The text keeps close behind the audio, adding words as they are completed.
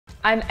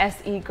I'm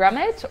S.E.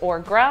 Grummett,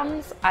 or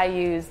Grums. I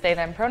use they,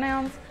 them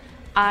pronouns.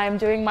 I'm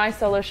doing my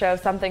solo show,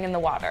 Something in the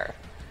Water.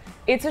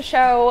 It's a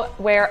show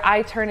where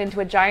I turn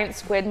into a giant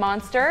squid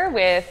monster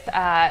with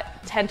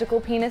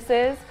tentacle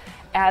penises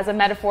as a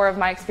metaphor of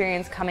my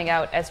experience coming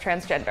out as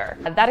transgender.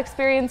 That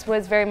experience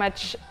was very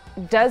much,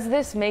 does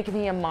this make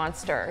me a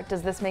monster?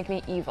 Does this make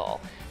me evil?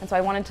 And so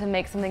I wanted to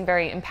make something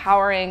very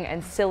empowering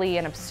and silly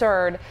and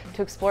absurd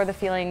to explore the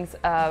feelings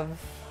of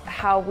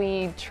how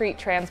we treat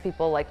trans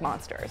people like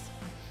monsters.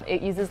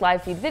 It uses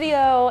live feed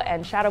video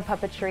and shadow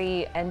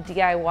puppetry and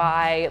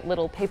DIY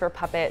little paper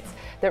puppets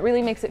that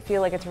really makes it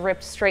feel like it's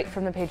ripped straight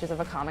from the pages of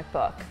a comic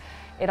book.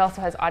 It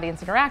also has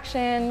audience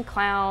interaction,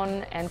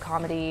 clown, and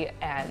comedy,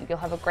 and you'll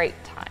have a great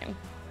time.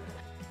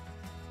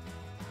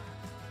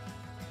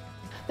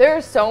 There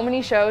are so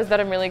many shows that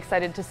I'm really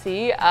excited to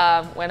see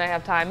when I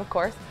have time, of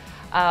course.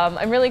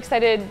 I'm really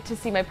excited to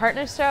see my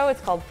partner's show.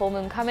 It's called Full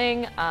Moon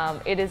Coming.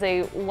 It is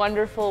a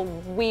wonderful,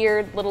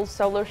 weird little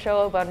solo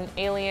show about an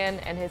alien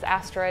and his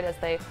asteroid as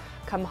they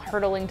come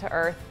hurtling to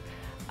Earth.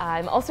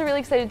 I'm also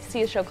really excited to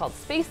see a show called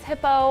Space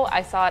Hippo.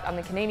 I saw it on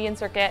the Canadian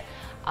circuit,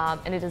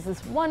 and it is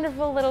this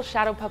wonderful little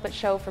shadow puppet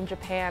show from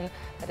Japan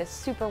that is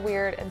super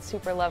weird and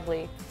super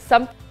lovely.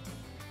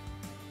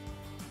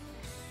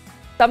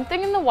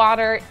 Something in the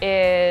Water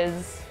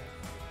is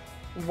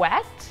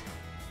wet,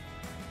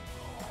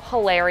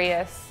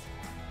 hilarious,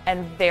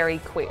 and very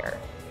queer.